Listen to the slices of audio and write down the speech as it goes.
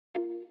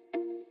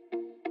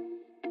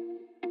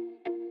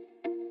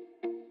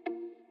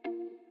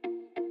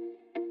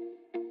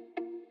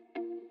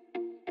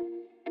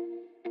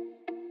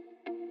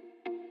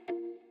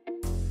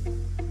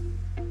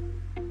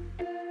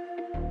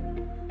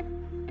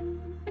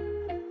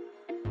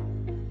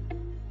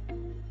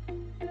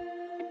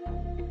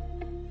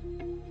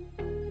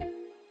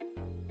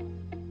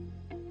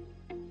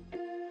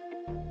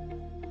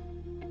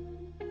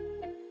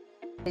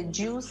The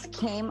Jews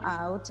came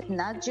out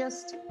not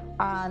just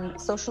on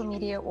social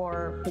media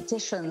or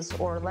petitions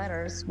or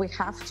letters. We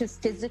have to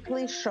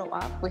physically show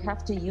up. We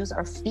have to use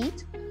our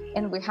feet,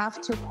 and we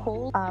have to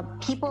hold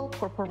people,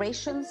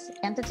 corporations,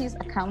 entities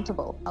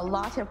accountable. A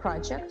Lafayette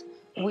Project,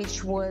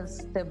 which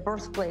was the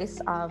birthplace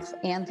of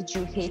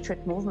anti-Jew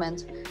hatred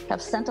movement,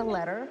 have sent a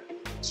letter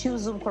to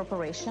Zoom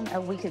Corporation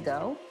a week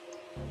ago,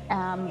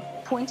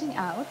 pointing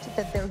out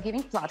that they're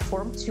giving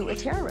platform to a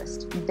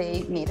terrorist.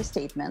 They made a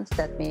statement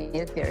that made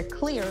it very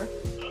clear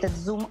that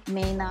Zoom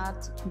may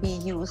not be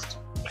used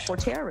for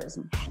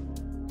terrorism.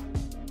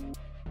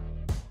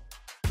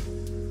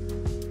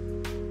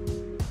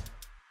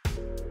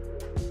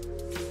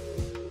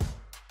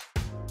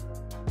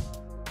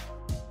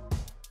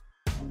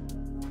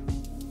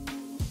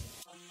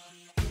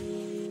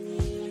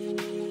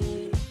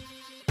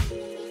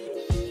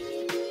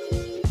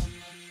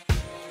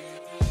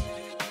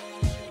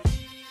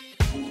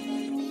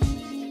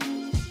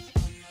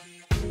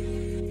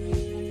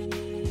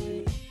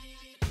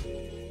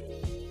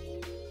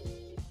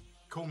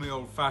 Call me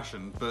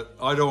old-fashioned, but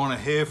I don't want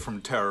to hear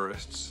from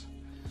terrorists,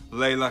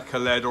 Leila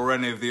Khaled or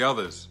any of the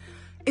others.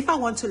 If I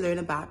want to learn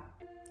about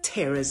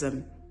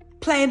terrorism,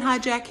 plane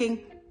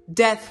hijacking,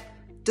 death,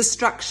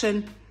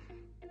 destruction,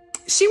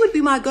 she would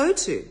be my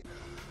go-to.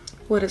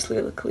 What does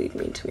Leila Khaled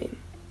mean to me?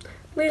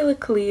 Leila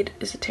Khaled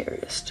is a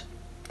terrorist,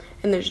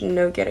 and there's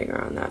no getting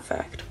around that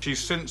fact.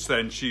 Since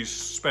then, she's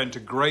spent a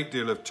great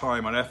deal of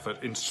time and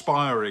effort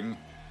inspiring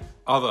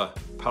other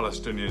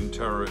Palestinian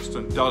terrorists,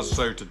 and does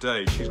so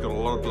today. She's got a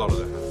lot of blood on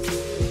her hands.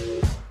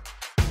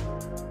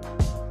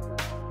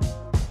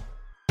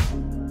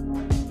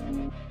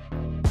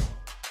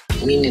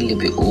 مين اللي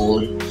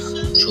بيقول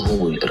شو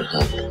هو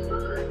الإرهاب؟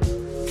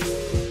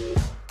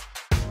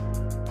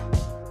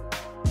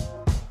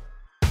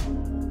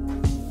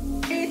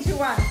 3, 2,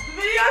 1.